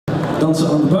dansen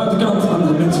aan de buitenkant,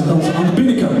 andere mensen dansen aan de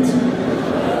binnenkant.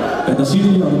 En dat zie je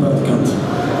niet aan de buitenkant.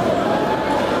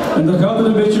 En daar gaat het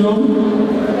een beetje om.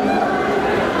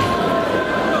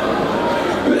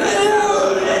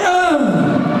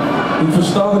 Ik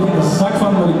versta er geen zak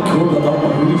van, maar ik hoop dat dat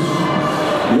allemaal goed is.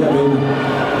 Ja, baby.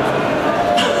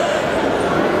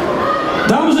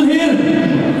 Dames en heren,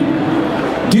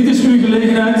 dit is uw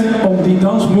gelegenheid om die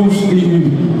dansmoves die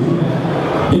u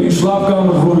in uw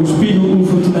slaapkamer voor uw spiegel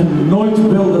oefent en nooit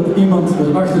wil dat iemand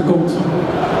erachter komt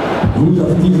hoe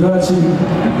dat die eruit ziet.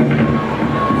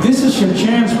 This is your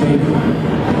chance, baby.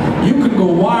 You can go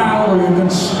wild, or you can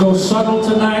go subtle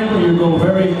tonight, or you go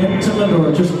very intimate,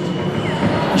 or just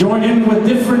join in with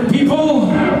different people.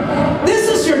 This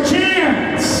is your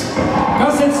chance,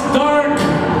 because it's dark,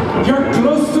 you're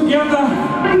close together,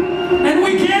 and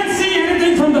we can't see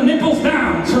anything from the nipples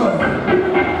down, so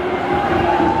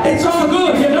it's all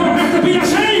good, you don't have to be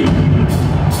ashamed.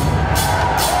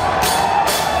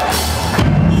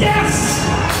 Yes!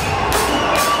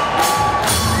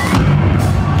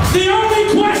 The only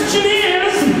question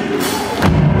is,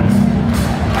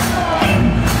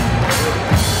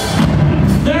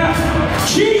 the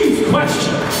chief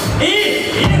question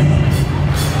is,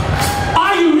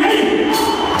 are you ready?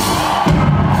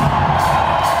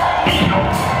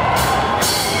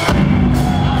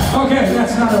 Okay,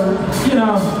 that's not a, you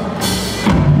know,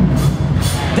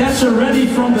 that's already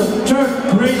from the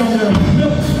 3rd grade on their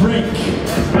milk break.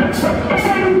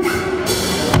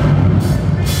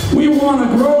 We want a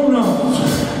grown-up.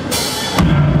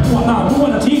 Well, no, we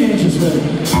want a teenager's ready.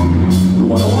 We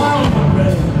want a wild